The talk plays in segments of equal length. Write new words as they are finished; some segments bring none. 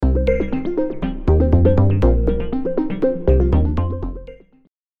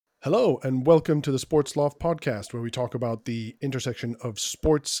Hello, and welcome to the Sports Loft podcast, where we talk about the intersection of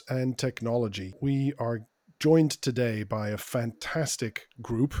sports and technology. We are joined today by a fantastic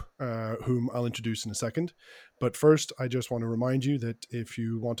group, whom I'll introduce in a second. But first, I just want to remind you that if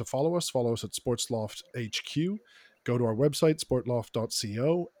you want to follow us at SportsLoft HQ. Go to our website,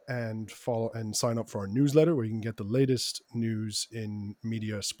 sportloft.co, and follow and sign up for our newsletter, where you can get the latest news in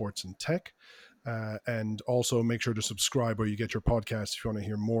media, sports, and tech. And also make sure to subscribe where you get your podcast if you want to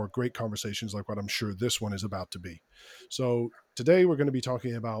hear more great conversations like what I'm sure this one is about to be. So today we're going to be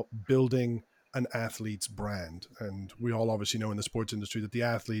talking about building an athlete's brand. And we all obviously know in the sports industry that the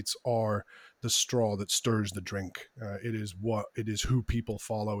athletes are the straw that stirs the drink. It is who people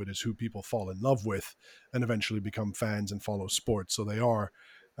follow. It is who people fall in love with and eventually become fans and follow sports. So they are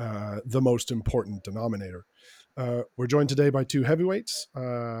the most important denominator. We're joined today by two heavyweights.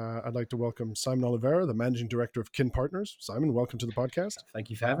 I'd like to welcome Simon Oliveira, the Managing Director of Kin Partners. Simon, welcome to the podcast. Thank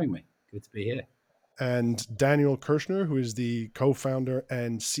you for having me. Good to be here. And Daniel Kirshner, who is the co-founder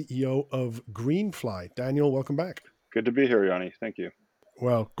and CEO of Greenfly. Daniel, welcome back. Good to be here, Yanni. Thank you.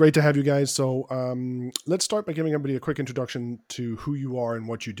 Well, great to have you guys. So let's start by giving everybody a quick introduction to who you are and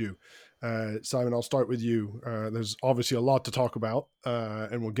what you do. Simon, I'll start with you. There's obviously a lot to talk about,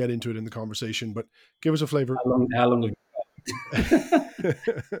 and we'll get into it in the conversation, but give us a flavor. How long have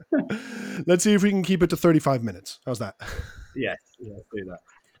Let's see if we can keep it to 35 minutes. How's that? Yes, let's do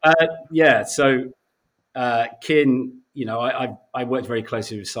that. So Kin, I worked very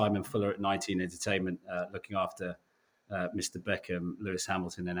closely with Simon Fuller at 19 Entertainment, looking after Mr. Beckham, Lewis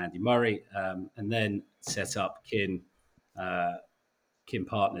Hamilton, and Andy Murray, and then set up Kin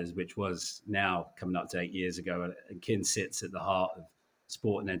Partners, which was now coming up to 8 years ago. And Kin sits at the heart of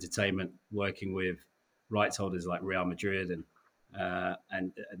sport and entertainment, working with rights holders like Real Madrid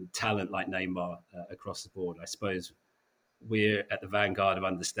and talent like Neymar across the board. I suppose we're at the vanguard of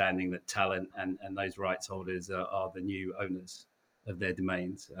understanding that talent and those rights holders are the new owners of their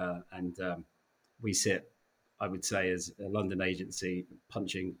domains. We sit, I would say, as a London agency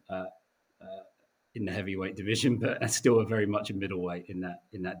punching in the heavyweight division, but still very much a middleweight in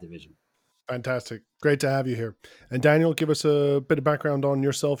that division. Fantastic. Great to have you here. And Daniel, give us a bit of background on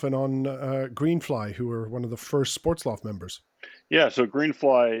yourself and on Greenfly, who are one of the first Sports Loft members. Yeah, so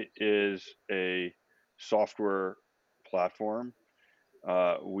Greenfly is a software platform.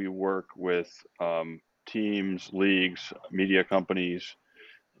 We work with teams, leagues, media companies.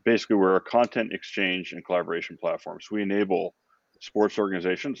 Basically, we're a content exchange and collaboration platform. So we enable sports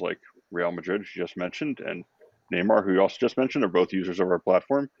organizations like Real Madrid, you just mentioned, and Neymar, who you also just mentioned, are both users of our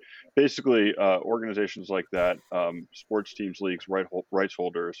platform. Basically, organizations like that, sports teams, leagues, rights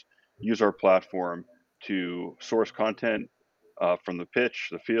holders, use our platform to source content from the pitch,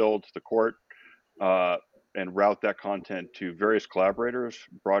 the field, the court, and route that content to various collaborators,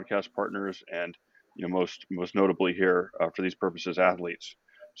 broadcast partners, and most notably here for these purposes, athletes.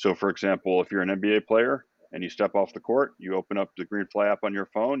 So, for example, if you're an NBA player and you step off the court, you open up the Greenfly app on your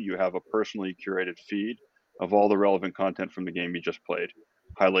phone, you have a personally curated feed of all the relevant content from the game you just played,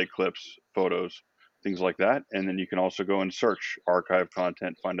 highlight clips, photos, things like that. And then you can also go and search archive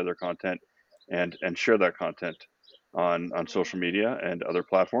content, find other content, and share that content on social media and other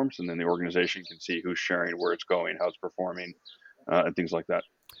platforms. And then the organization can see who's sharing, where it's going, how it's performing, and things like that.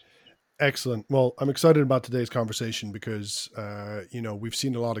 Excellent. Well, I'm excited about today's conversation because, we've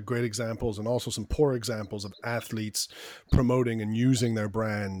seen a lot of great examples and also some poor examples of athletes promoting and using their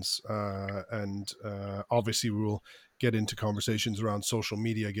brands. Obviously, we will get into conversations around social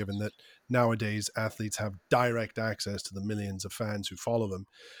media, given that nowadays athletes have direct access to the millions of fans who follow them.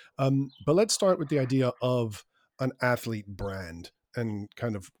 But let's start with the idea of an athlete brand and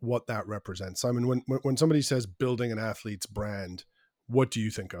kind of what that represents. Simon, when somebody says building an athlete's brand, what do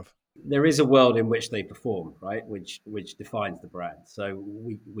you think of? There is a world in which they perform, right, which defines the brand. So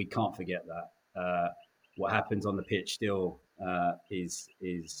we can't forget that. What happens on the pitch still is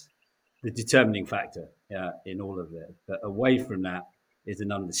the determining factor in all of it. But away from that is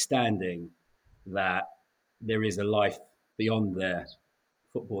an understanding that there is a life beyond their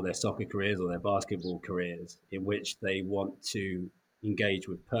football, their soccer careers, or their basketball careers, in which they want to engage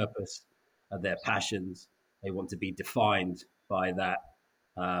with purpose, their passions. They want to be defined by that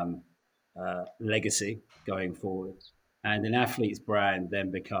legacy going forward. And an athlete's brand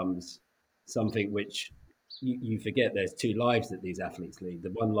then becomes something which you forget there's two lives that these athletes lead. The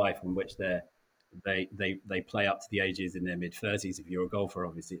one life in which they play up to the ages in their mid-30s. If you're a golfer,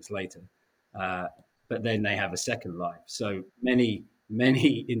 obviously it's later. But then they have a second life. So many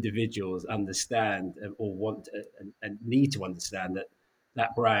individuals understand or want and need to understand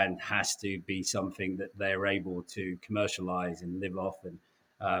that brand has to be something that they're able to commercialize and live off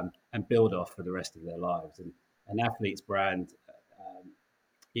and build off for the rest of their lives. And an athlete's brand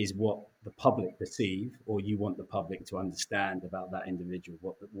is what the public perceive, or you want the public to understand about that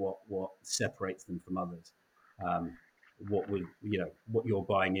individual, what separates them from others, what would what you're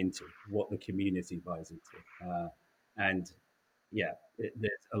buying into, what the community buys into, and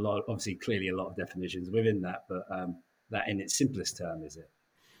there's a lot, obviously, clearly a lot of definitions within that, but that in its simplest term is it.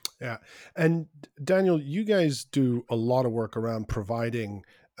 Yeah. And Daniel, you guys do a lot of work around providing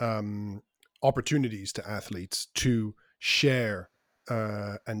opportunities to athletes to share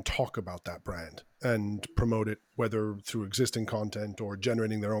and talk about that brand and promote it, whether through existing content or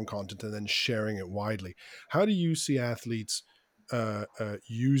generating their own content and then sharing it widely. How do you see athletes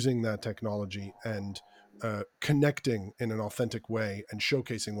using that technology and connecting in an authentic way and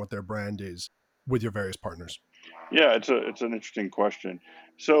showcasing what their brand is with your various partners? Yeah, it's an interesting question.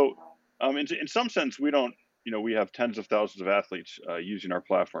 So, in some sense, we don't, we have tens of thousands of athletes using our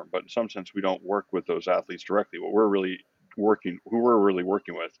platform, but in some sense, we don't work with those athletes directly. Who we're really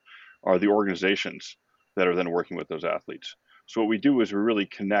working with are the organizations that are then working with those athletes. So what we do is we really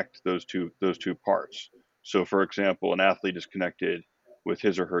connect those two parts. So, for example, an athlete is connected with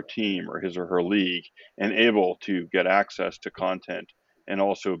his or her team or his or her league and able to get access to content and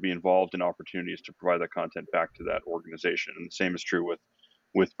also be involved in opportunities to provide that content back to that organization. And the same is true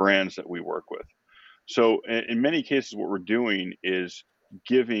with brands that we work with. So in many cases, what we're doing is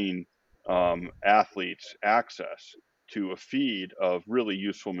giving athletes access to a feed of really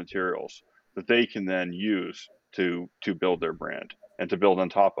useful materials that they can then use to build their brand and to build on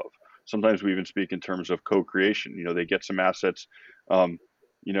top of. Sometimes we even speak in terms of co-creation. They get some assets.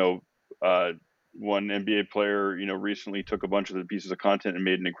 One NBA player, recently took a bunch of the pieces of content and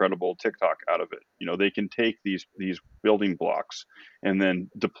made an incredible TikTok out of it. They can take these building blocks and then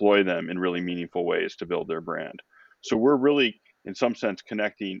deploy them in really meaningful ways to build their brand. So we're really, in some sense,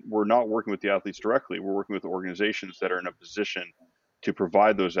 connecting. We're not working with the athletes directly. We're working with organizations that are in a position to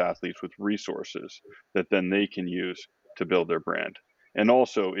provide those athletes with resources that then they can use to build their brand. And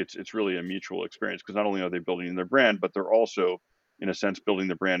also, it's really a mutual experience, because not only are they building their brand, but they're also, in a sense, building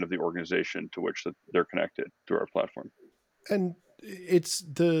the brand of the organization to which they're connected through our platform. And it's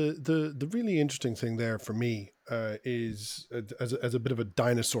the really interesting thing there for me is as a bit of a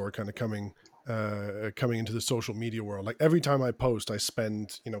dinosaur kind of coming into the social media world. Like every time I post, I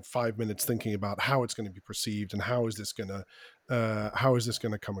spend 5 minutes thinking about how it's going to be perceived and how is this going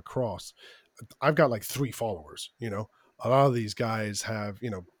to come across. I've got like 3 followers, a lot of these guys have,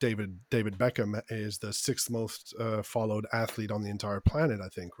 David Beckham is the 6th most followed athlete on the entire planet, I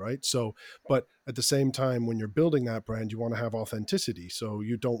think, right? So, but at the same time, when you're building that brand, you want to have authenticity. So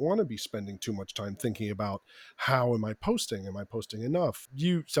you don't want to be spending too much time thinking about how am I posting? Am I posting enough?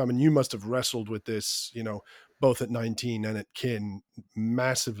 Simon, you must have wrestled with this, both at 19 and at Kin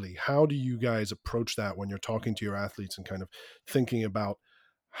massively. How do you guys approach that when you're talking to your athletes and kind of thinking about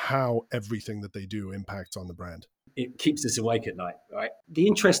how everything that they do impacts on the brand? It keeps us awake at night, right? The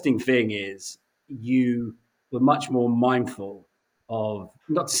interesting thing is you were much more mindful of,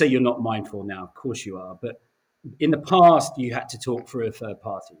 not to say you're not mindful now, of course you are, but in the past you had to talk through a third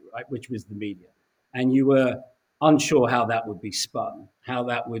party, right, which was the media. And you were unsure how that would be spun, how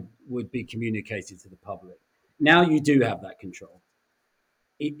that would be communicated to the public. Now you do have that control.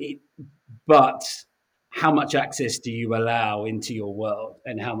 But how much access do you allow into your world,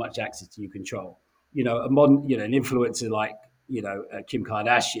 and how much access do you control? An influencer like, Kim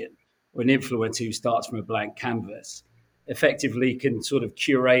Kardashian, or an influencer who starts from a blank canvas, effectively can sort of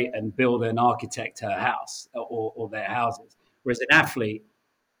curate and build and architect her house or their houses. Whereas an athlete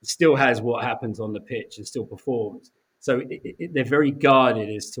still has what happens on the pitch and still performs. So they're very guarded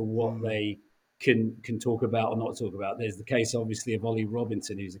as to what they can talk about or not talk about. There's the case, obviously, of Ollie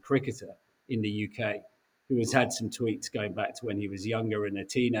Robinson, who's a cricketer in the UK, who has had some tweets going back to when he was younger and a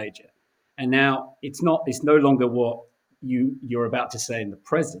teenager. And now it's no longer what you're about to say in the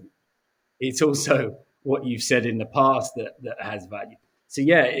present. It's also what you've said in the past that has value. So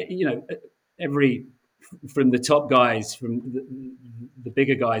from the top guys, from the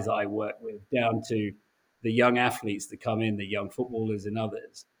bigger guys that I work with, down to the young athletes that come in, the young footballers and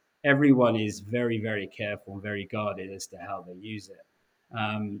others, everyone is very, very careful and very guarded as to how they use it.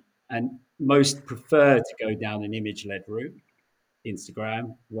 And most prefer to go down an image-led route,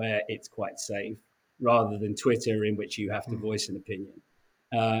 Instagram, where it's quite safe, rather than Twitter, in which you have to voice an opinion.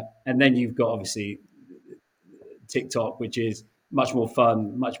 And then you've got, obviously, TikTok, which is much more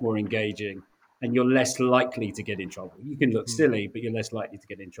fun, much more engaging, and you're less likely to get in trouble. You can look silly, but you're less likely to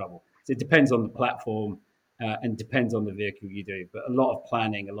get in trouble. So it depends on the platform and depends on the vehicle you do. But a lot of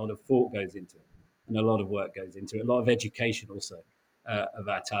planning, a lot of thought goes into it, and a lot of work goes into it, a lot of education also. of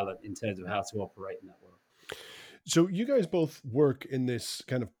our talent in terms of how to operate in that world. So you guys both work in this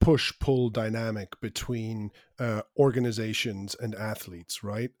kind of push-pull dynamic between organizations and athletes,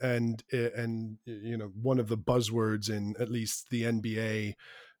 right? And you know, one of the buzzwords in at least the NBA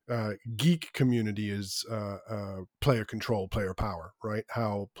geek community is player control, player power, right?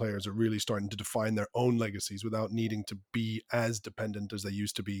 How players are really starting to define their own legacies without needing to be as dependent as they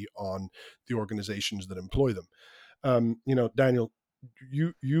used to be on the organizations that employ them. You know, Daniel,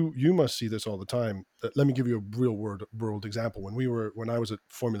 you must see this all the time. Let me give you a real world example. When I was at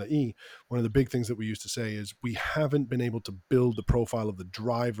Formula E, one of the big things that we used to say is we haven't been able to build the profile of the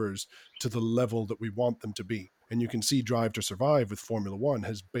drivers to the level that we want them to be. And you can see Drive to Survive with Formula One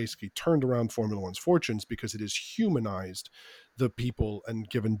has basically turned around Formula One's fortunes because it has humanized the people and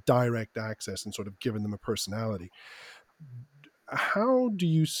given direct access and sort of given them a personality. How do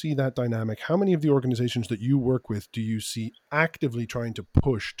you see that dynamic? How many of the organizations that you work with do you see actively trying to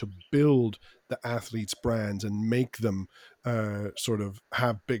push to build the athletes' brands and make them sort of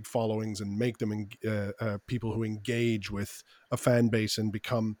have big followings and make them people who engage with a fan base and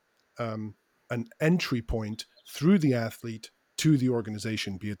become an entry point through the athlete to the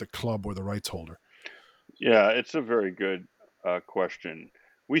organization, be it the club or the rights holder? Yeah, it's a very good question.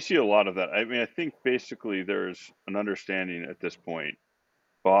 We see a lot of that. I mean, I think basically there's an understanding at this point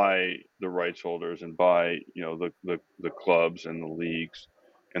by the rights holders and by the clubs and the leagues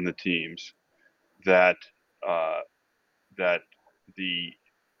and the teams that uh, that the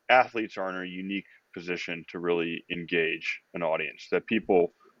athletes are in a unique position to really engage an audience. That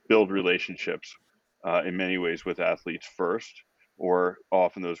people build relationships in many ways with athletes first, or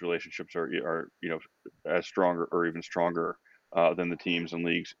often those relationships are as stronger or even stronger than the teams and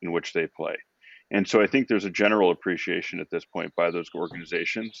leagues in which they play. And so I think there's a general appreciation at this point by those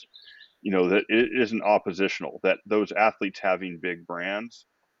organizations, that it isn't oppositional, that those athletes having big brands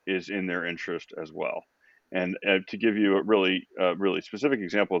is in their interest as well. And to give you a really specific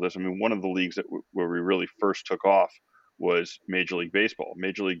example of this, I mean, one of the leagues where we really first took off was Major League Baseball.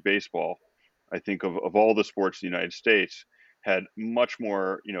 Major League Baseball, I think of all the sports in the United States, had much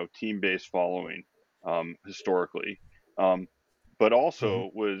more, team-based following historically, but Mm-hmm.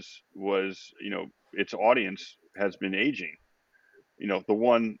 also was its audience has been aging.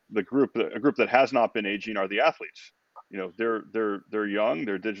 A group that has not been aging are the athletes. They're young,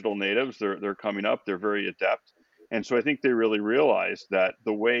 they're digital natives, they're coming up, they're very adept. And so I think they really realize that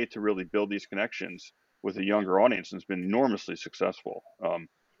the way to really build these connections with a younger audience has been enormously successful.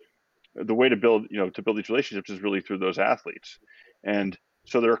 The way to build these relationships is really through those athletes. And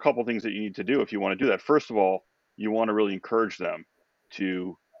so there are a couple of things that you need to do if you want to do that. First of all, you want to really encourage them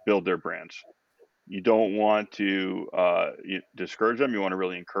to build their brands. You don't want to discourage them. You want to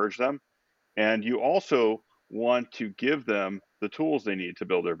really encourage them. And you also want to give them the tools they need to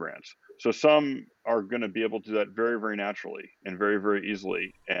build their brands. So some are going to be able to do that very, very naturally and very, very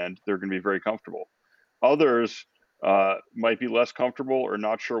easily, and they're going to be very comfortable. Others might be less comfortable or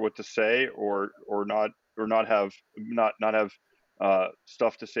not sure what to say, or not have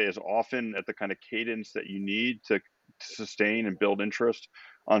stuff to say as often at the kind of cadence that you need to sustain and build interest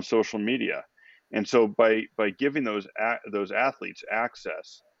on social media. And so by giving those athletes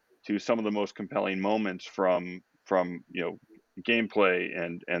access to some of the most compelling moments from gameplay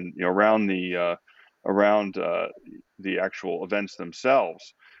and around the actual events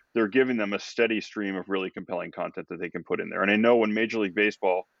themselves, they're giving them a steady stream of really compelling content that they can put in there. And I know when Major League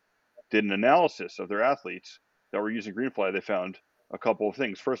Baseball did an analysis of their athletes that were using Greenfly, they found a couple of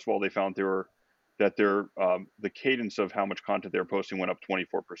things. First of all, they found the cadence of how much content they were posting went up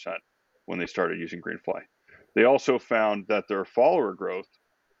 24% when they started using Greenfly. They also found that their follower growth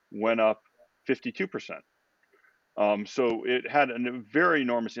went up 52%. So it had a very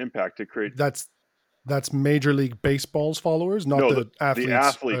enormous impact to create. That's Major League Baseball's followers, not No, the the athletes.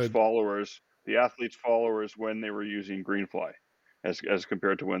 athletes' followers when they were using Greenfly, as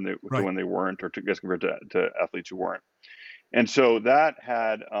compared to Right. when they weren't, or as compared to athletes who weren't. And so that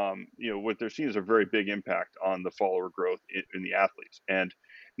had, what they're seeing is a very big impact on the follower growth in the athletes. And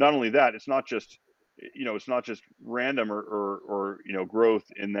not only that, it's not just random or growth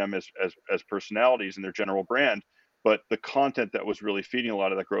in them as personalities and their general brand, but the content that was really feeding a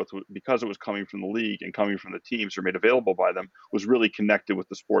lot of that growth, because it was coming from the league and coming from the teams or made available by them, was really connected with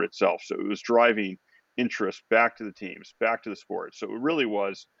the sport itself. So it was driving interest back to the teams, back to the sport. So it really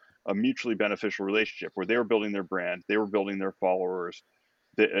was a mutually beneficial relationship where they were building their brand, they were building their followers,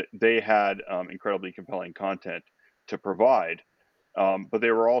 they had incredibly compelling content to provide, but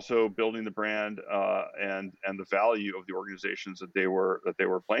they were also building the brand and the value of the organizations that they were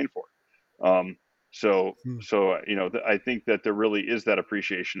playing for. So, Hmm. I think that there really is that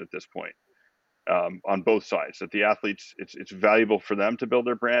appreciation at this point, on both sides. That the athletes, it's valuable for them to build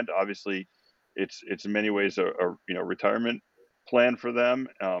their brand. Obviously, it's in many ways a retirement plan for them,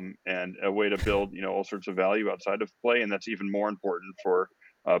 and a way to build all sorts of value outside of play, and that's even more important for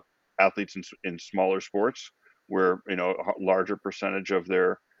uh, athletes in smaller sports, where a larger percentage of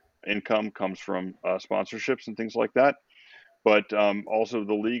their income comes from sponsorships and things like that. But also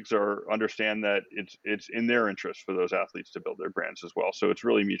the leagues understand that it's in their interest for those athletes to build their brands as well. So it's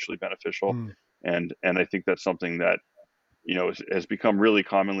really mutually beneficial, Hmm. and I think that's something that has become really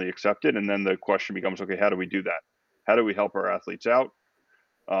commonly accepted. And then the question becomes, okay, how do we do that? How do we help our athletes out?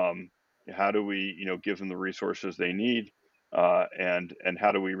 Um, how do we give them the resources they need? And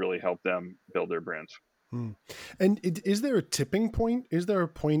how do we really help them build their brands? Hmm. And is there a tipping point? Is there a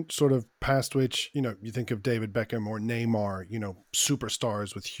point sort of past which, you think of David Beckham or Neymar,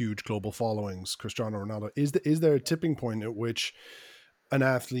 superstars with huge global followings, Cristiano Ronaldo. Is there a tipping point at which an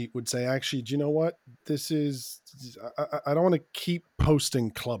athlete would say, actually, do you know what? This is, I don't want to keep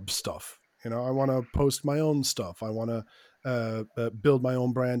posting club stuff. I want to post my own stuff. I want to build my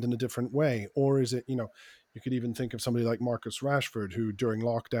own brand in a different way. Or is it, you could even think of somebody like Marcus Rashford, who during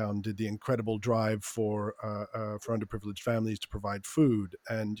lockdown did the incredible drive for underprivileged families to provide food,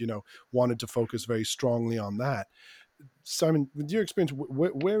 and wanted to focus very strongly on that. Simon, with your experience,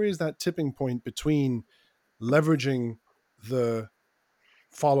 where is that tipping point between leveraging the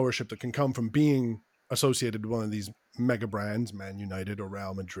followership that can come from being associated with one of these mega brands, Man United or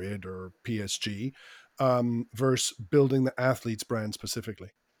Real Madrid or PSG, versus building the athlete's brand specifically?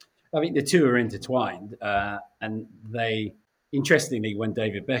 I mean, the two are intertwined, and they. Interestingly, when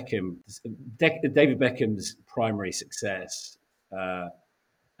David Beckham's primary success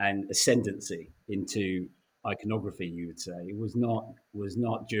and ascendancy into iconography, you would say, was not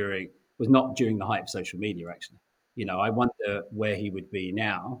during the height of social media. Actually, I wonder where he would be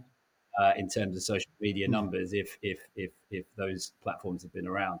now in terms of social media Hmm. numbers if those platforms had been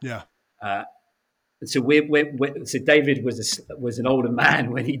around. Yeah. Uh, so so David was an older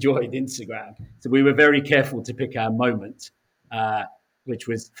man when he joined Instagram. So we were very careful to pick our moment, uh, which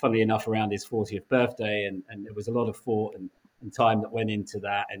was funnily enough around his 40th birthday, and there was a lot of thought and time that went into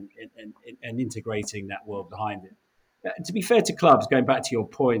that, and integrating that world behind it. To be fair to clubs, going back to your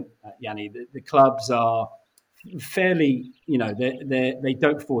point, Yanni, the clubs are fairly, they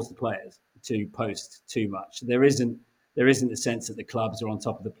don't force the players to post too much. There isn't a sense that the clubs are on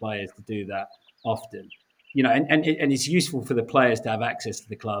top of the players to do that often, and it's useful for the players to have access to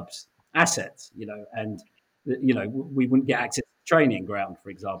the club's assets, and we wouldn't get access to the training ground, for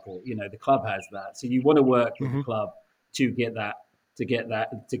example. The club has that, so you want to work with the Hmm. club to get that, to get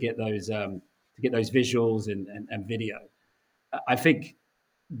those visuals and video. I think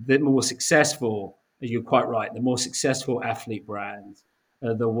the more successful, you're quite right, the more successful athlete brands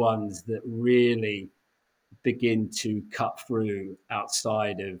are the ones that really begin to cut through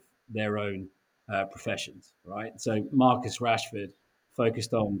outside of their own professions, right? So Marcus Rashford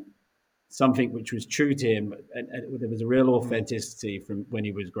focused on something which was true to him, and there was a real Hmm. authenticity from when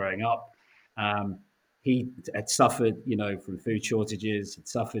he was growing up. Um, he had suffered, from food shortages. Had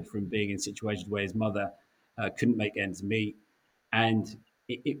suffered from being in situations where his mother couldn't make ends meet, and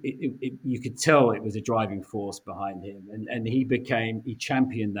you could tell it was a driving force behind him. And he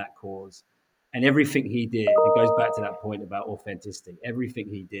championed that cause, and everything he did. It goes back to that point about authenticity. Everything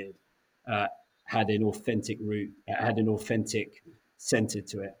he did uh, had an authentic root, had an authentic center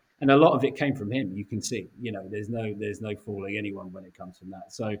to it, and a lot of it came from him. You can see, there's no fooling anyone when it comes from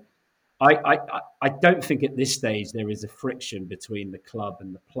that. So I don't think at this stage there is a friction between the club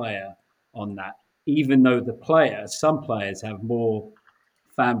and the player on that, even though some players have more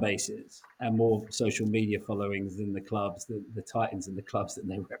fan bases and more social media followings than the Titans and the clubs that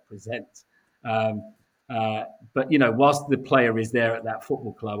they represent. Um, but whilst the player is there at that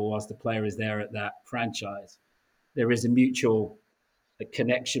football club, or whilst the player is there at that franchise, there is a mutual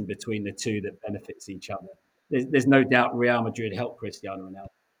connection between the two that benefits each other. There's no doubt Real Madrid helped Cristiano Ronaldo.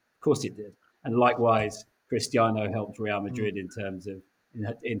 Of course it did, and likewise Cristiano helped Real Hmm. Madrid in terms of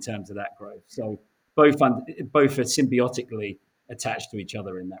that growth. So both are symbiotically attached to each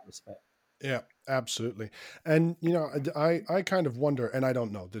other in that respect. Yeah, absolutely. And I kind of wonder, and I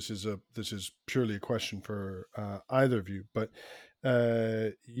don't know. This is purely a question for either of you, but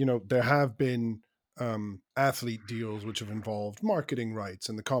there have been athlete deals which have involved marketing rights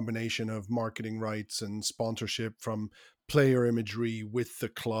and the combination of marketing rights and sponsorship from player imagery with the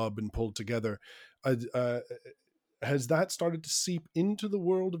club and pulled together. has that started to seep into the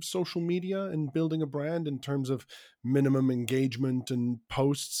world of social media and building a brand in terms of minimum engagement and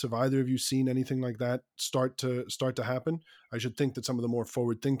posts? Have either of you seen anything like that start to happen? I should think that some of the more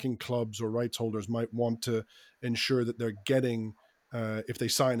forward-thinking clubs or rights holders might want to ensure that they're getting, if they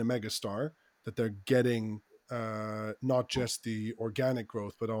sign a megastar, that they're getting not just the organic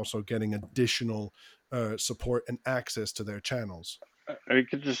growth, but also getting additional support and access to their channels. I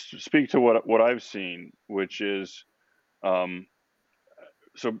could just speak to what I've seen, which is um,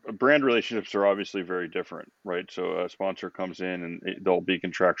 so brand relationships are obviously very different, right? So a sponsor comes in and there'll be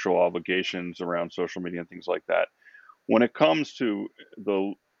contractual obligations around social media and things like that. When it comes to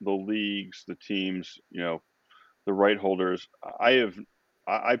the leagues, the teams, the right holders, I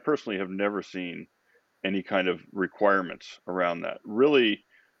personally have never seen any kind of requirements around that. Really,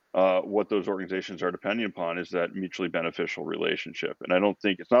 what those organizations are depending upon is that mutually beneficial relationship, and I don't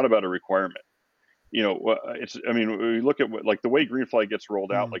think it's not about a requirement. I mean, we look at like the way Greenfly gets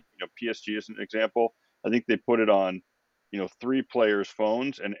rolled out, like, PSG is an example. I think they put it on, 3 players'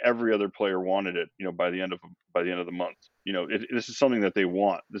 phones, and every other player wanted it, by the end of the month. This is something that they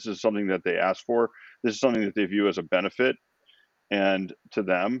want. This is something that they ask for. This is something that they view as a benefit and to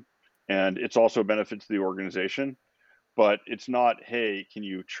them, and it's also a benefit to the organization. But it's not, hey, can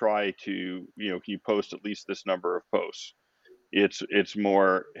you try to, can you post at least this number of posts? It's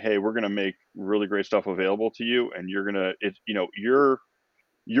more, hey, we're going to make really great stuff available to you, and you're going to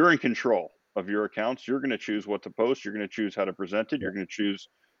you're in control of your accounts. You're going to choose what to post. You're going to choose how to present it. You're going to choose,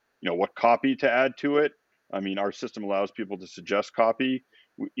 what copy to add to it. I mean, our system allows people to suggest copy,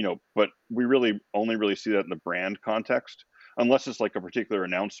 but we really only really see that in the brand context, unless it's like a particular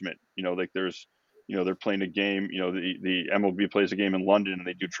announcement. Like there's, they're playing a game. The MLB plays a game in London, and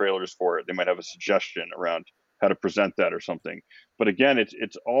they do trailers for it. They might have a suggestion around how to present that or something. But again, it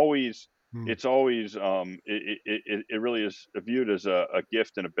really is viewed as a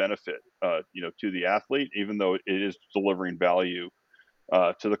gift and a benefit, to the athlete, even though it is delivering value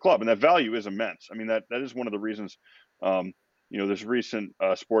to the club, and that value is immense. I mean, that is one of the reasons. There's a recent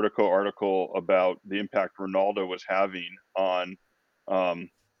Sportico article about the impact Ronaldo was having on,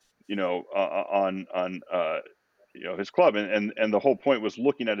 his club, and the whole point was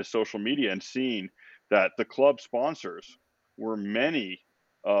looking at his social media and seeing that the club sponsors were many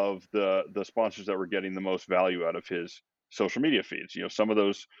of the sponsors that were getting the most value out of his social media feeds. Some of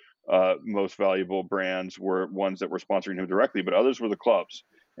those most valuable brands were ones that were sponsoring him directly, but others were the clubs.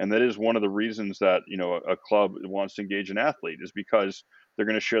 And that is one of the reasons that, a club wants to engage an athlete, is because they're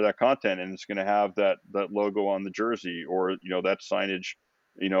going to share that content, and it's going to have that logo on the jersey, or, that signage,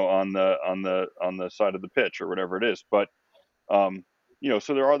 on the side of the pitch, or whatever it is. But, so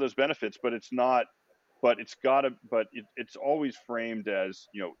there are those benefits, but it's not, but it's always framed as,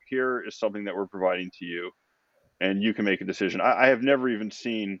 here is something that we're providing to you, and you can make a decision. I have never even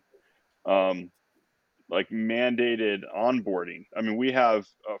seen, like mandated onboarding. I mean, we have,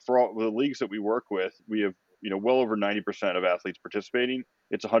 for all the leagues that we work with, we have, well over 90% of athletes participating.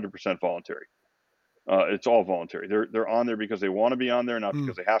 It's 100% voluntary. It's all voluntary. They're on there because they want to be on there, not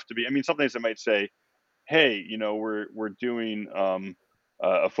because they have to be. I mean, sometimes they might say, hey, we're doing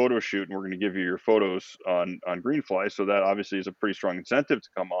a photo shoot, and we're going to give you your photos on Greenfly. So that obviously is a pretty strong incentive to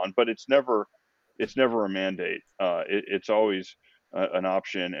come on, but it's never a mandate. It's always an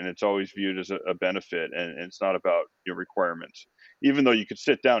option, and it's always viewed as a benefit, and it's not about requirements. Even though you could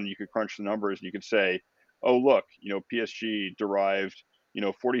sit down and you could crunch the numbers, and you could say, oh, look, PSG derived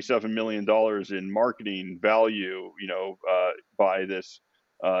 $47 million in marketing value, by this,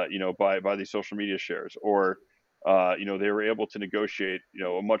 by these social media shares, or they were able to negotiate,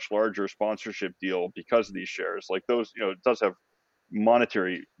 a much larger sponsorship deal because of these shares. Like those, it does have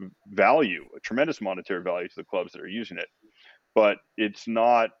monetary value, a tremendous monetary value to the clubs that are using it, but it's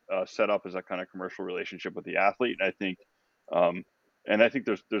not set up as a kind of commercial relationship with the athlete. And I think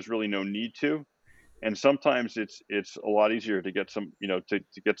there's really no need to. And sometimes it's a lot easier to get to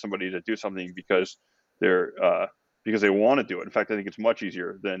get somebody to do something because they want to do it. In fact, I think it's much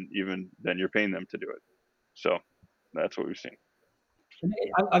easier than you're paying them to do it. So that's what we've seen.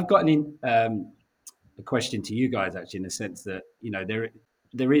 I've got a question to you guys, actually, in the sense that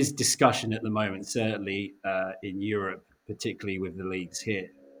there is discussion at the moment, certainly in Europe, particularly with the leagues here,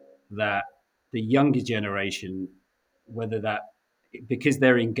 that the younger generation, whether that because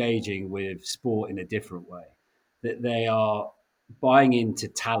they're engaging with sport in a different way, that they are buying into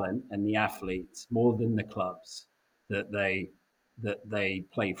talent and the athletes more than the clubs that they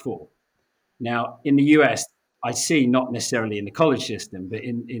play for. Now, in the US, I see, not necessarily in the college system, but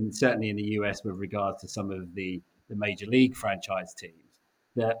certainly in the US with regards to some of the major league franchise teams,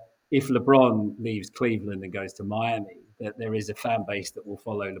 that if LeBron leaves Cleveland and goes to Miami, that there is a fan base that will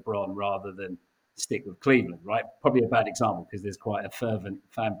follow LeBron rather than stick with Cleveland, right? Probably a bad example because there's quite a fervent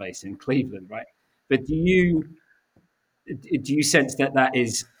fan base in Cleveland, right? But do you sense that that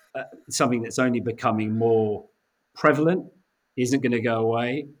is something that's only becoming more prevalent, isn't going to go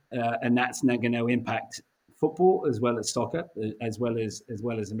away, and that's now going to impact football as well as soccer, as well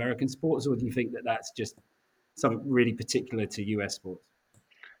as American sports, or do you think that that's just something really particular to US sports?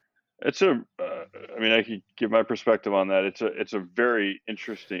 It's a, I mean, I could give my perspective on that. It's a very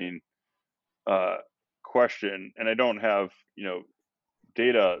interesting uh, question, and I don't have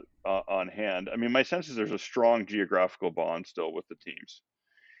data on hand. I mean, my sense is there's a strong geographical bond still with the teams,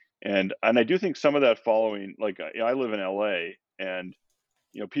 and I do think some of that following, like I live in LA, and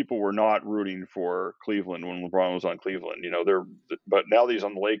people were not rooting for Cleveland when LeBron was on Cleveland. But now that he's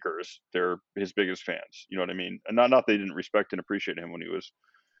on the Lakers, they're his biggest fans. You know what I mean? And not they didn't respect and appreciate him when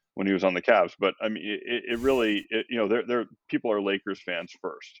he was on the Cavs, but I mean, it really, they're people are Lakers fans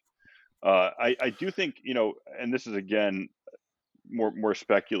first. I do think, and this is again more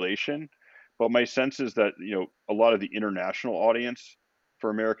speculation, but my sense is that a lot of the international audience for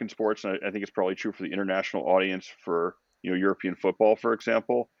American sports, and I think it's probably true for the international audience for European football, for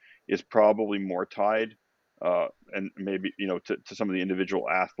example, is probably more tied, and maybe to some of the individual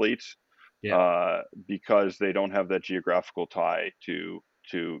athletes, Yeah, because they don't have that geographical tie to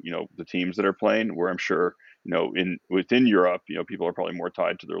the teams that are playing. Where I'm sure within Europe, people are probably more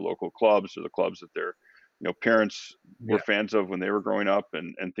tied to their local clubs or the clubs that their parents were yeah, fans of when they were growing up,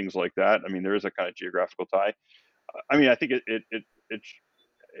 and things like that. I mean, there is a kind of geographical tie. I mean, I think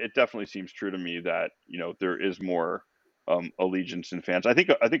it definitely seems true to me that there is more allegiance in fans. I think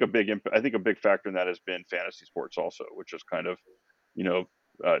a big factor in that has been fantasy sports also, which is kind of you know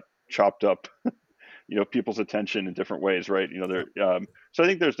uh, chopped up people's attention in different ways, right? There. So I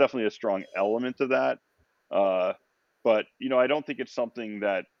think there's definitely a strong element of that, uh, but I don't think it's something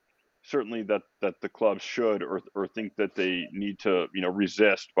that certainly that the clubs should or think that they need to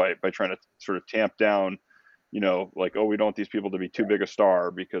resist by trying to sort of tamp down, like, oh, we don't want these people to be too big a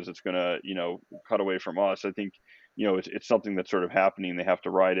star because it's going to cut away from us. I think it's something that's sort of happening. They have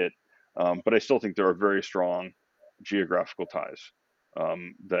to ride it, but I still think there are very strong geographical ties,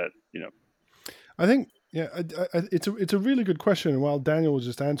 that I think, yeah, it's a really good question. And while Daniel was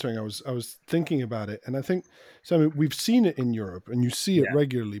just answering, I was thinking about it, and I think, so I mean, we've seen it in Europe, and you see it yeah,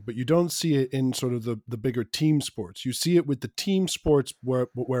 regularly, but you don't see it in sort of the bigger team sports. You see it with the team sports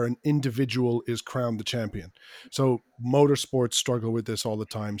where an individual is crowned the champion. So motorsports struggle with this all the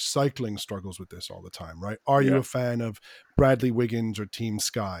time. Cycling struggles with this all the time, right? Are you yeah. a fan of Bradley Wiggins or Team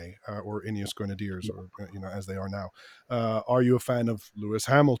Sky, or Ineos Grenadiers, or as they are now? Are you a fan of Lewis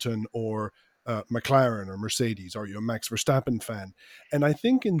Hamilton or McLaren or Mercedes? Are you a Max Verstappen fan? And I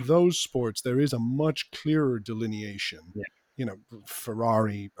think in those sports there is a much clearer delineation. yeah,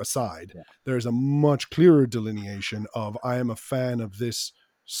 Ferrari aside, yeah, there's a much clearer delineation of I am a fan of this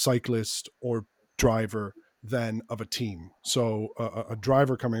cyclist or driver than of a team. So a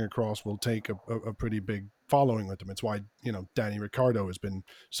driver coming across will take a pretty big following with them. It's why Danny Ricciardo has been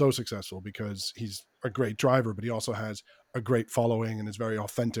so successful, because he's a great driver, but he also has a great following and is very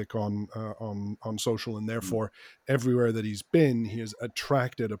authentic on social, and mm, therefore everywhere that he's been, he has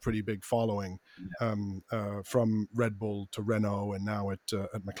attracted a pretty big following, yeah, from Red Bull to Renault and now at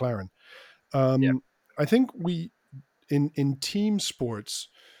McLaren. yeah, I think we in team sports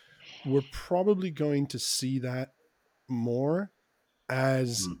we're probably going to see that more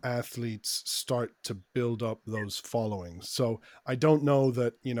as mm, athletes start to build up those followings. So I don't know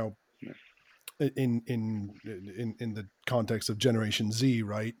that in the context of Generation Z,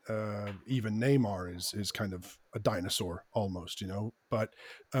 right? Even Neymar is kind of a dinosaur almost, But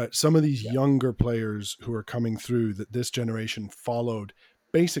some of these yeah, younger players who are coming through that this generation followed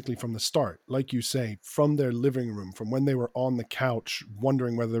basically from the start, like you say, from their living room, from when they were on the couch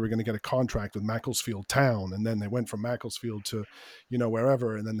wondering whether they were going to get a contract with Macclesfield Town, and then they went from Macclesfield to,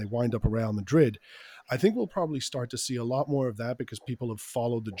 wherever, and then they wind up around Madrid. I think we'll probably start to see a lot more of that because people have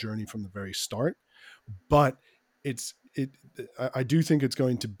followed the journey from the very start. But it's it. I do think it's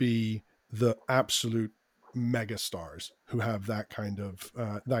going to be the absolute mega stars who have that kind of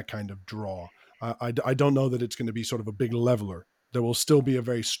draw. I don't know that it's going to be sort of a big leveler. There will still be a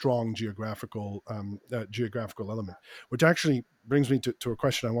very strong geographical element, which actually brings me to a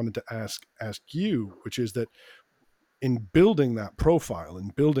question I wanted to ask you, which is that in building that profile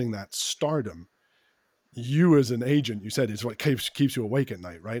and building that stardom, you as an agent, you said, is what keeps you awake at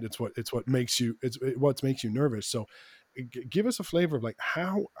night, right? It's what makes you nervous. So give us a flavor of like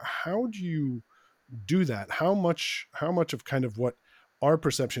how do you do that? How much of kind of what our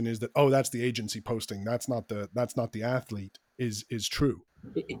perception is that, oh, that's the agency posting, that's not the athlete, is true.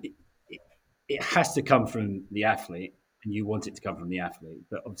 It has to come from the athlete, and you want it to come from the athlete.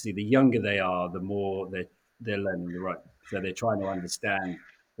 But obviously, the younger they are, the more they're learning the ropes. So they're trying to understand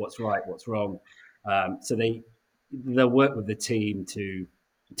what's right, what's wrong. So they'll work with the team to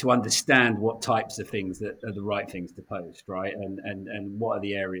understand what types of things that are the right things to post, right, and what are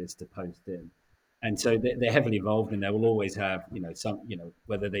the areas to post in. And so they're heavily involved, and they will always have,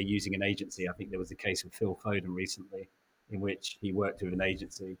 whether they're using an agency. I think there was a case with Phil Foden recently, in which he worked with an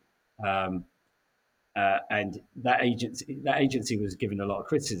agency. And that agency was given a lot of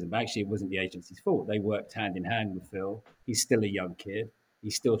criticism. Actually, it wasn't the agency's fault. They worked hand in hand with Phil. He's still a young kid.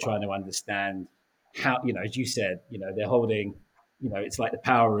 He's still trying to understand how, as you said, they're holding, it's like the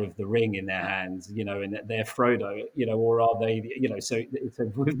power of the ring in their hands, and they're Frodo, or are they, so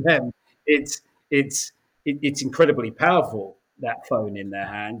with them, it's incredibly powerful, that phone in their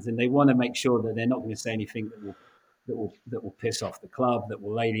hands, and they want to make sure that they're not going to say anything that will piss off the club, that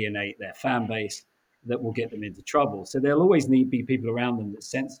will alienate their fan base, that will get them into trouble. So there'll always need to be people around them that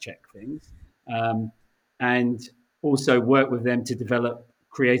sense check things, and also work with them to develop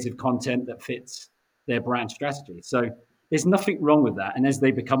creative content that fits their brand strategy. So there's nothing wrong with that. And as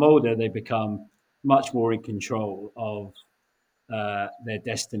they become older, they become much more in control of their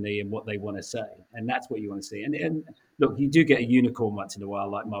destiny and what they want to say. And that's what you want to see. And look, you do get a unicorn once in a while,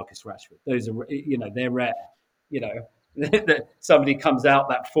 like Marcus Rashford. Those are, they're rare. That somebody comes out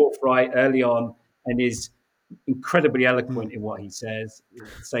that forthright early on and is incredibly eloquent in what he says.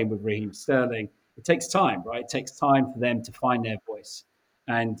 Same with Raheem Sterling. It takes time, right? It takes time for them to find their voice.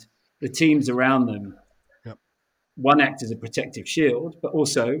 And the teams around them, one, act as a protective shield, but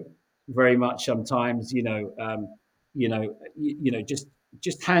also very much sometimes,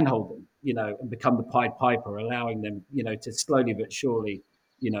 just handhold them, and become the Pied Piper, allowing them, to slowly but surely,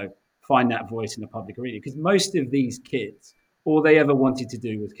 find that voice in the public arena. Because most of these kids, all they ever wanted to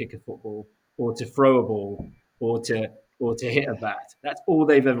do was kick a football or to throw a ball or to hit a bat. That's all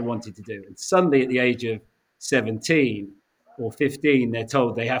they've ever wanted to do. And suddenly at the age of 17 or 15, they're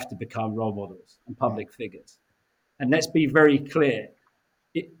told they have to become role models and public figures. And let's be very clear.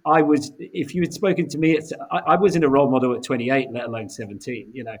 If you had spoken to me, I wasn't a role model at 28, let alone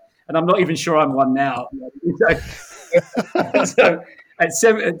 17, and I'm not even sure I'm one now. So at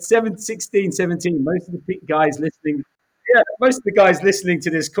 16, 17, most of the guys listening to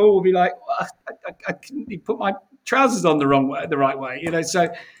this call will be like, well, I couldn't put my trousers on the right way, So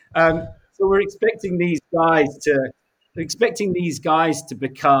we're expecting these guys to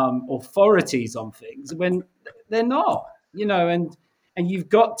become authorities on things when they're not, and you've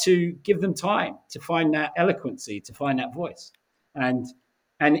got to give them time to find that eloquency, to find that voice, and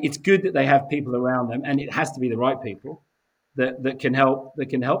it's good that they have people around them, and it has to be the right people that can help them,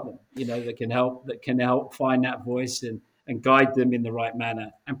 that can help find that voice and guide them in the right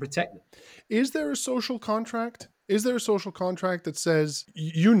manner and protect them. Is there a social contract? Is there a social contract that says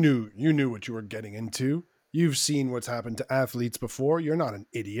you knew what you were getting into? You've seen what's happened to athletes before. You're not an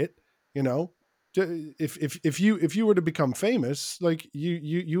idiot, If you were to become famous, like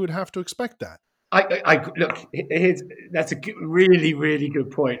you would have to expect that. I look. That's a really, really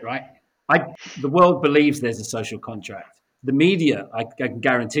good point, right? The world believes there's a social contract. The media, I can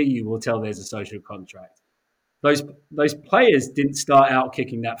guarantee you, will tell there's a social contract. Those players didn't start out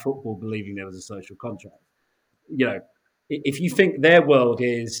kicking that football believing there was a social contract. If you think their world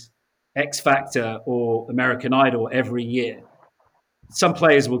is X Factor or American Idol every year, some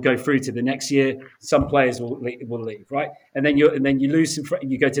players will go through to the next year. Some players will leave, right? And then you lose some.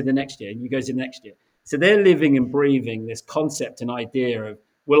 You go to the next year, and you go to the next year. So they're living and breathing this concept and idea of,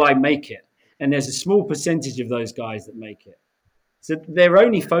 will I make it? And there's a small percentage of those guys that make it. So their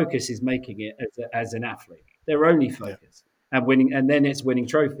only focus is making it as an athlete. Their only focus and winning, and then it's winning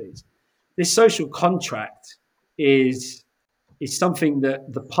trophies. This social contract is something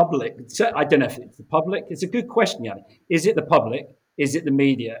that the public. So I don't know if it's the public. It's a good question, Yanni. Is it the public? Is it the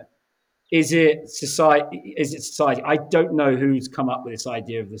media? Is it society? I don't know who's come up with this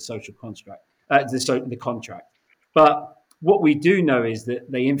idea of the social contract, the contract. But what we do know is that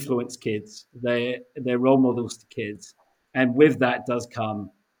they influence kids. They're role models to kids, and with that does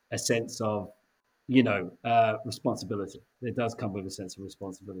come a sense of, responsibility. There does come with a sense of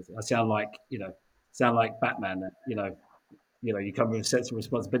responsibility. I sound like Batman. You come with a sense of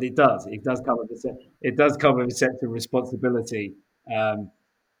responsibility. It does. It does come with a sense of responsibility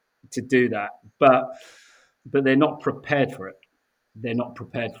to do that. But they're not prepared for it. They're not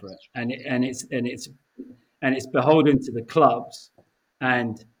prepared for it, and it's beholden to the clubs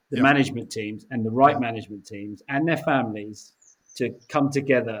and the management teams and the right management teams and their families to come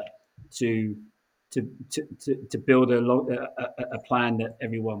together to to build a plan that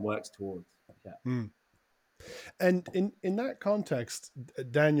everyone works towards. Yeah. Mm. And in that context,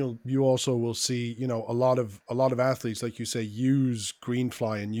 Daniel, you also will see, a lot of athletes, like you say, use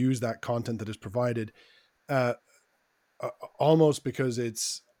Greenfly and use that content that is provided, uh, almost because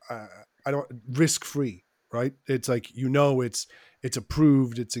it's I don't risk free, right? It's like it's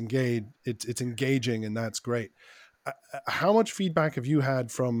approved, it's engaged, it's engaging, and that's great. How much feedback have you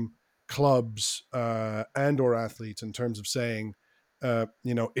had from clubs and or athletes in terms of saying,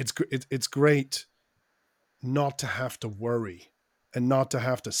 it's great not to have to worry and not to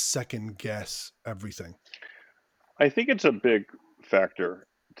have to second guess everything? I think it's a big factor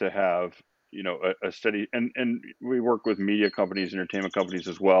to have, a steady, and we work with media companies, entertainment companies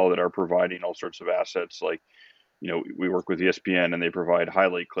as well, that are providing all sorts of assets. Like, we work with ESPN and they provide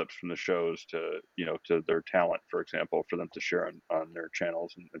highlight clips from the shows to their talent, for example, for them to share on their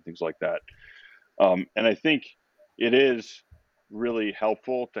channels and things like that. And I think it is really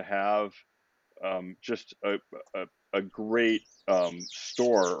helpful to have just a great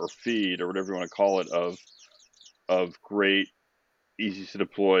store or feed or whatever you want to call it of great, easy to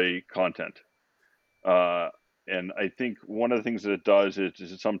deploy content. Uh, and I think one of the things that it does is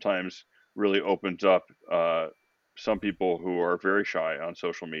it sometimes really opens up some people who are very shy on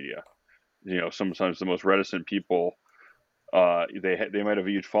social media. Sometimes the most reticent people, they might have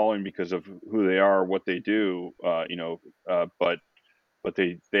a huge following because of who they are, what they do, but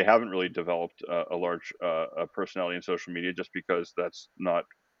they haven't really developed a large personality in social media just because that's not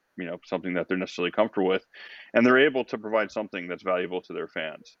something that they're necessarily comfortable with, and they're able to provide something that's valuable to their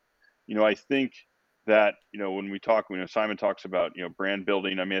fans. I think that when we talk, Simon talks about brand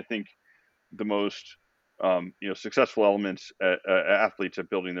building. I mean, I think the most successful elements athletes at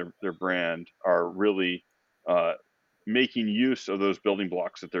building their brand are really making use of those building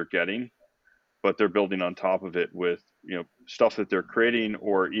blocks that they're getting, but they're building on top of it with stuff that they're creating,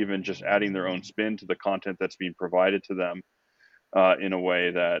 or even just adding their own spin to the content that's being provided to them in a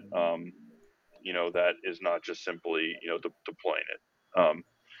way that that is not just simply deploying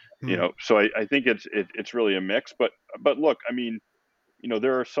it. So I think it's really a mix. But look, I mean,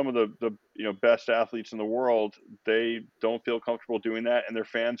 there are some of the best athletes in the world. They don't feel comfortable doing that, and their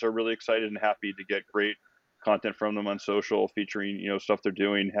fans are really excited and happy to get great content from them on social, featuring stuff they're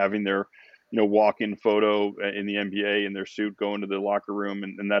doing, having their walk-in photo in the NBA in their suit, going to the locker room,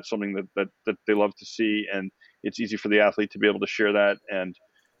 and that's something that they love to see, and it's easy for the athlete to be able to share that, and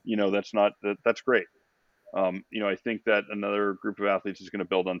that's great. I think that another group of athletes is going to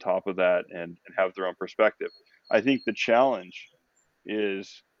build on top of that and have their own perspective. I think the challenge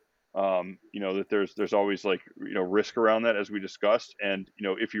is that there's always like risk around that, as we discussed, and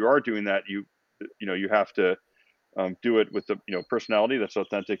if you are doing that, you have to do it with the personality that's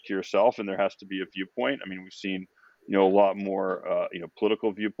authentic to yourself, and there has to be a viewpoint. I mean, we've seen a lot more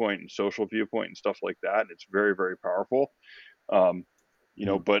political viewpoint and social viewpoint and stuff like that, and it's very, very powerful. But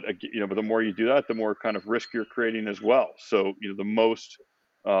but the more you do that, the more kind of risk you're creating as well. So the most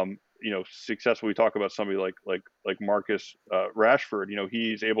successful, we talk about somebody like Marcus Rashford.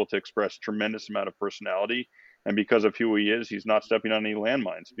 He's able to express tremendous amount of personality, and because of who he is, he's not stepping on any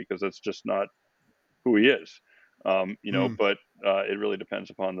landmines, because that's just not who he is. But it really depends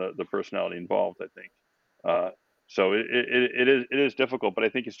upon the personality involved, I think. So it is difficult, but I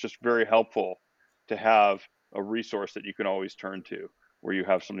think it's just very helpful to have a resource that you can always turn to, where you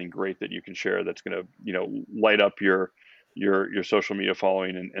have something great that you can share that's going to light up your social media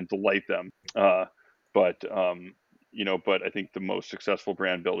following and delight them. But I think the most successful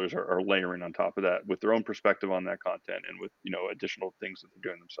brand builders are layering on top of that with their own perspective on that content, and with additional things that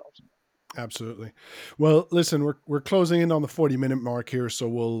they're doing themselves. Absolutely. Well, listen, we're closing in on the 40-minute mark here, so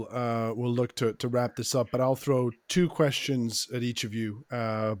we'll look to wrap this up. But I'll throw two questions at each of you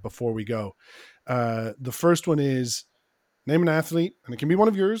before we go. The first one is, name an athlete, and it can be one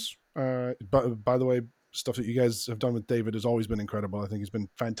of yours. But by the way, stuff that you guys have done with David has always been incredible. I think he's been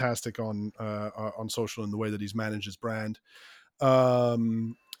fantastic on social in the way that he's managed his brand. But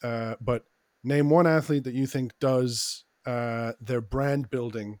name one athlete that you think does their brand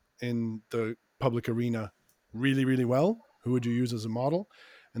building in the public arena really, really well. Who would you use as a model?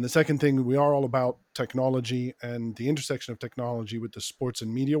 And the second thing, we are all about technology and the intersection of technology with the sports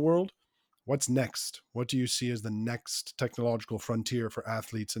and media world. What's next? What do you see as the next technological frontier for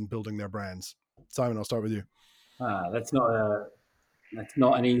athletes in building their brands? Simon, I'll start with you. That's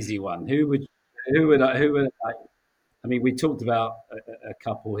not an easy one. Who would I? I mean, we talked about a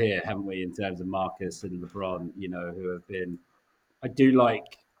couple here, haven't we, in terms of Marcus and LeBron, who have been. I do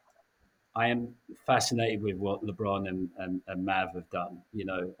like I am fascinated with what LeBron and Mav have done.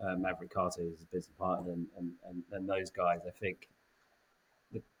 Maverick Carter is a business partner, and those guys. I think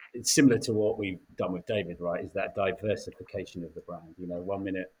it's similar to what we've done with David, right? Is that diversification of the brand? 1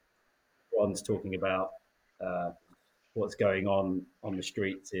 minute Ron's talking about what's going on the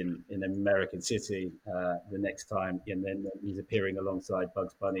streets in an American city. The next time, and then he's appearing alongside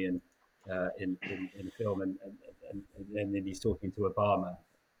Bugs Bunny and in the film, and then he's talking to Obama.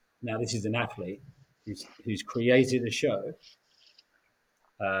 Now, this is an athlete who's created a show,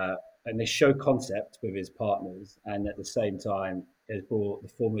 and this show concept with his partners, and at the same time has brought the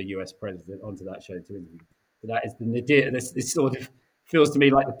former US president onto that show to interview. So that is the nadir. This sort of feels to me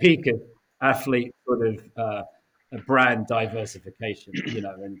like the peak of athlete sort of a brand diversification,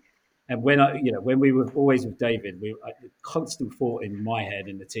 and when we were always with David, the constant thought in my head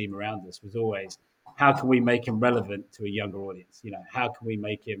and the team around us was always, how can we make him relevant to a younger audience? How can we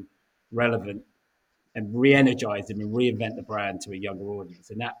make him relevant and re-energize him and reinvent the brand to a younger audience?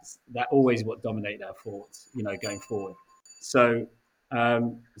 And that always what dominated our thoughts, going forward. So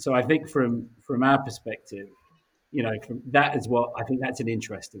I think from our perspective, that is what I think that's an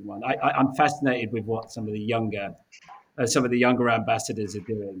interesting one. I'm fascinated with what some of the younger ambassadors are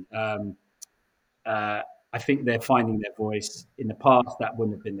doing. I think they're finding their voice. In the past, that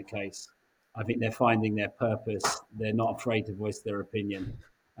wouldn't have been the case. I think they're finding their purpose. They're not afraid to voice their opinion.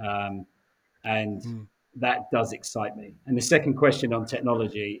 And that does excite me. And the second question on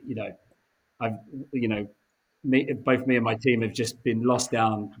technology, I've, both me and my team have just been lost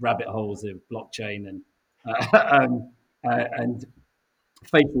down rabbit holes of blockchain and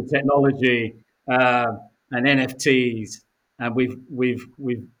facial technology and NFTs, and we're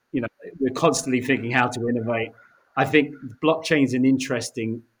constantly thinking how to innovate. I think blockchain is an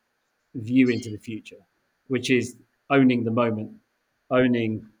interesting view into the future, which is owning the moment,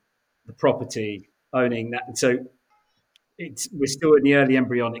 owning the property, owning that. So we're still in the early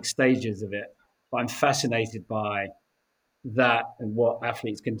embryonic stages of it, but I'm fascinated by that and what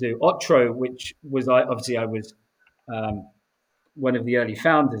athletes can do. Otro, which was I was one of the early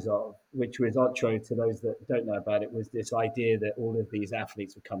founders of, which was Otro, to those that don't know about it, was this idea that all of these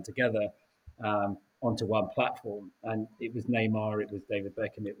athletes would come together onto one platform. And it was Neymar, it was David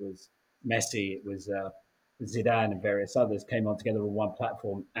Beckham, it was Messi, it was Zidane and various others came on together on one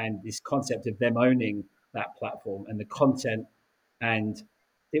platform. And this concept of them owning that platform and the content and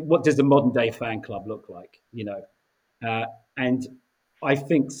what does a modern day fan club look like, and I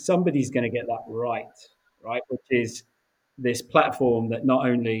think somebody's going to get that right, which is this platform that not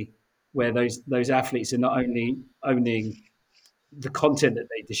only where those athletes are not only owning the content that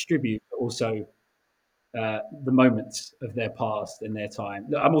they distribute, but also the moments of their past and their time.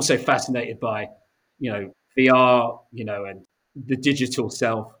 I'm also fascinated by, VR, and the digital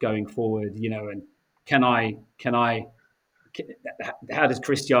self going forward, and how does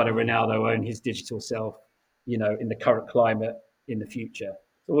Cristiano Ronaldo own his digital self, in the current climate in the future?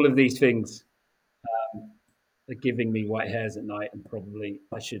 So all of these things are giving me white hairs at night, and probably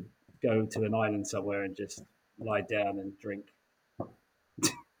I should go to an island somewhere and just lie down and drink.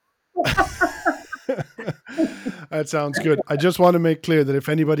 That sounds good. I just want to make clear that if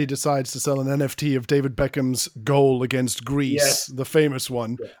anybody decides to sell an NFT of David Beckham's goal against Greece, the famous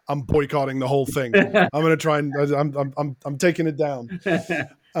one, I'm boycotting the whole thing. I'm going to try and I'm taking it down.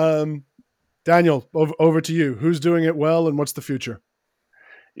 Daniel, over to you. Who's doing it well, and what's the future?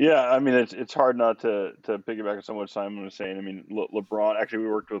 Yeah, I mean, it's hard not to piggyback on what Simon was saying. I mean, LeBron. Actually, we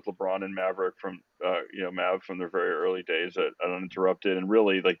worked with LeBron and Maverick from Mav from their very early days at Uninterrupted, and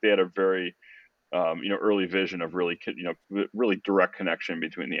really like they had a very early vision of really direct connection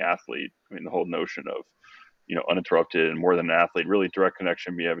between the athlete. I mean, the whole notion of uninterrupted and more than an athlete, really direct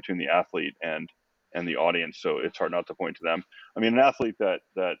connection between the athlete and the audience. So it's hard not to point to them. I mean, an athlete that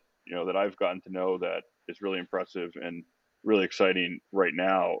I've gotten to know that is really impressive and really exciting right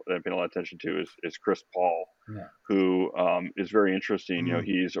now that I'm paying a lot of attention to is Chris Paul, who is very interesting.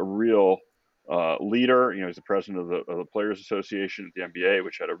 He's a real leader. He's the president of the Players Association at the NBA,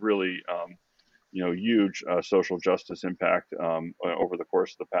 which had a really huge social justice impact over the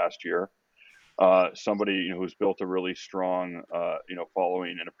course of the past year. Somebody who's built a really strong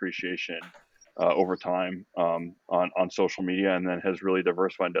following and appreciation over time on social media, and then has really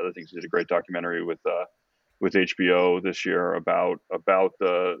diversified into other things. He did a great documentary with HBO this year about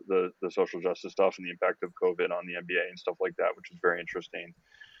the social justice stuff and the impact of COVID on the NBA and stuff like that, which is very interesting.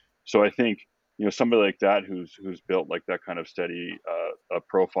 So I think somebody like that who's built like that kind of steady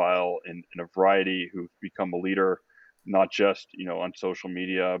profile in a variety, who's become a leader, not just on social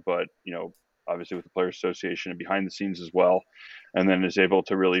media, but obviously with the Players Association and behind the scenes as well. and then is able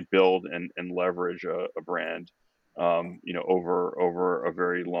to really build and leverage a brand, over a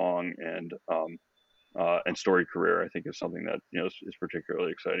very long and storied career, I think is something that, is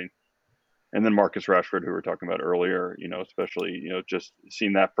particularly exciting. And then Marcus Rashford, who we were talking about earlier, especially, just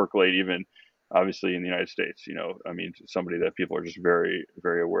seeing that percolate even obviously in the United States, I mean, somebody that people are just very,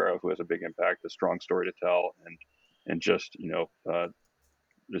 very aware of, who has a big impact, a strong story to tell, and just,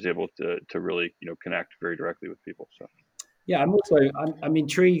 is able to really, connect very directly with people. So. Yeah, I'm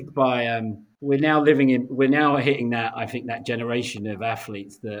intrigued by we're now hitting that, I think, that generation of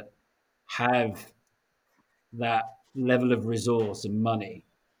athletes that have that level of resource and money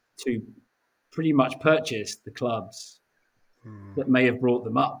to pretty much purchase the clubs that may have brought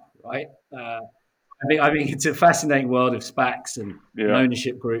them up, right? I think it's a fascinating world of SPACs and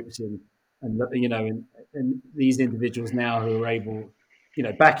ownership groups and these individuals now who are able,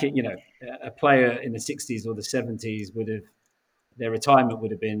 back at, a player in the 60s or the 70s their retirement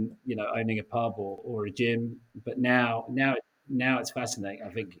would have been, owning a pub or a gym. But now it's fascinating. I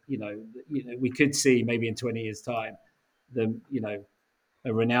think, we could see maybe in 20 years' time, a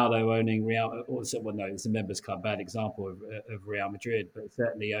Ronaldo owning Real, no, it's a members club, bad example of Real Madrid, but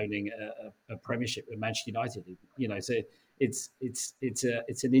certainly owning a Premiership with Manchester United. So it's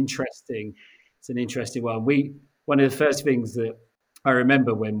an interesting one. One of the first things that I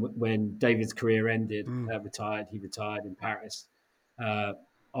remember when David's career ended, he retired in Paris.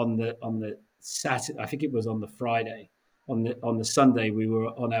 On the Saturday, I think it was on the Friday. On the Sunday, we were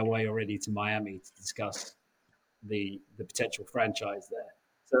on our way already to Miami to discuss the potential franchise there.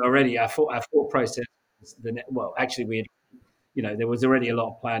 So already our thought process was actually there was already a lot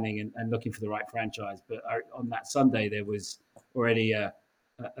of planning and looking for the right franchise. But on that Sunday, there was already a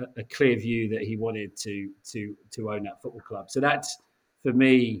clear view that he wanted to own that football club. So that's, for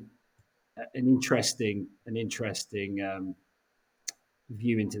me, an interesting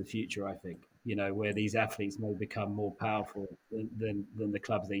view into the future, I think, where these athletes may become more powerful than the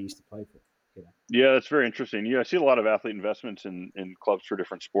clubs they used to play for. Yeah, that's very interesting. Yeah, I see a lot of athlete investments in clubs for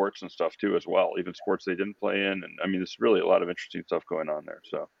different sports and stuff too, as well, even sports they didn't play in. And I mean, there's really a lot of interesting stuff going on there.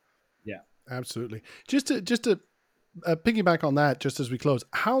 So, yeah, absolutely. Just to piggyback on that, just as we close,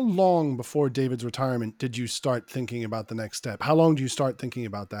 how long before David's retirement did you start thinking about the next step? How long do you start thinking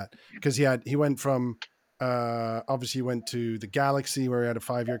about that? Because he went from obviously he went to the Galaxy where he had a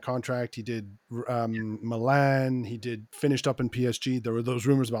 5-year contract. He did Milan. He finished up in PSG. There were those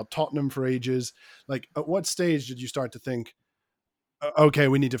rumors about Tottenham for ages. Like, at what stage did you start to think, okay,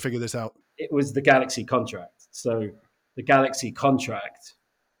 we need to figure this out? It was the Galaxy contract. So the Galaxy contract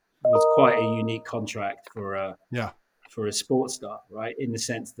was quite a unique contract for a sports star, right? In the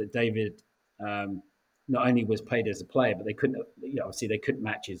sense that David not only was paid as a player, but they couldn't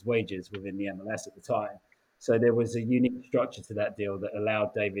match his wages within the MLS at the time. So there was a unique structure to that deal that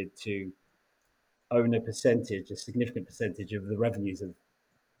allowed David to own a significant percentage of the revenues of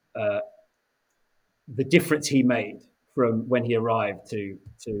the difference he made from when he arrived to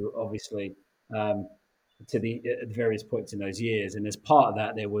obviously to the various points in those years. And as part of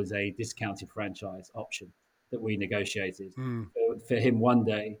that, there was a discounted franchise option that we negotiated for him one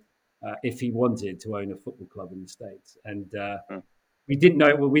day if he wanted to own a football club in the States. And we didn't know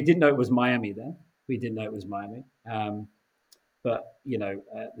it was Miami then. We didn't know it was Miami. But,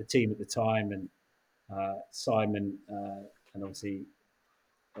 the team at the time and Simon and obviously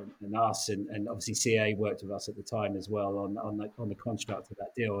and us and obviously CA worked with us at the time as well on the construct of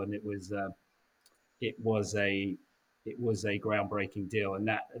that deal. And it was a groundbreaking deal. And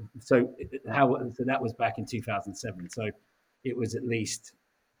that was back in 2007. So it was at least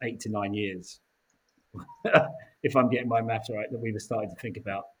 8 to 9 years, if I'm getting my maths right, that we were starting to think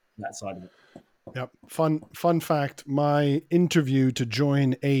about that side of it. Yep. Fun fact, my interview to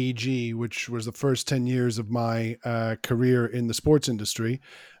join AEG, which was the first 10 years of my career in the sports industry,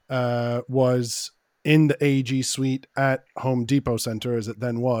 was in the AEG suite at Home Depot Center, as it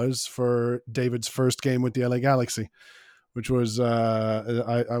then was, for David's first game with the LA Galaxy, which was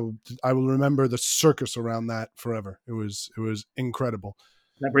I will remember the circus around that forever. It was incredible.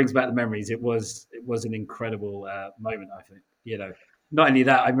 That brings back the memories. It was an incredible moment, I think. Not only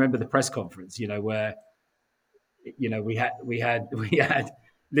that, I remember the press conference, where, we had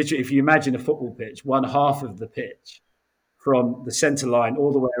literally, if you imagine a football pitch, one half of the pitch from the center line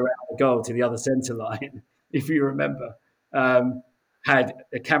all the way around the goal to the other center line, if you remember, had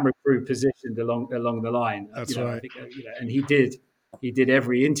a camera crew positioned along the line. That's right. I think, and he did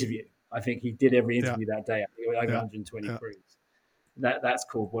every interview. I think he did every interview that day. I think over 120 crews. That's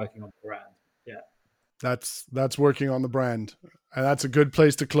called working on the brand. Yeah. That's working on the brand. And that's a good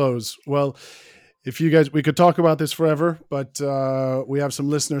place to close. Well, If you guys, we could talk about this forever, but we have some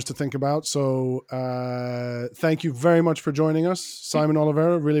listeners to think about. So thank you very much for joining us, Simon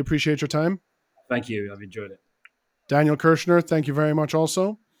Oliveira. Really appreciate your time. Thank you. I've enjoyed it. Daniel Kirshner, thank you very much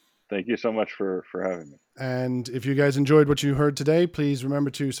also. Thank you so much for having me. And if you guys enjoyed what you heard today, please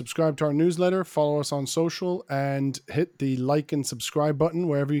remember to subscribe to our newsletter, follow us on social, and hit the like and subscribe button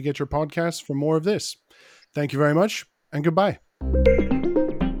wherever you get your podcasts for more of this. Thank you very much, and goodbye.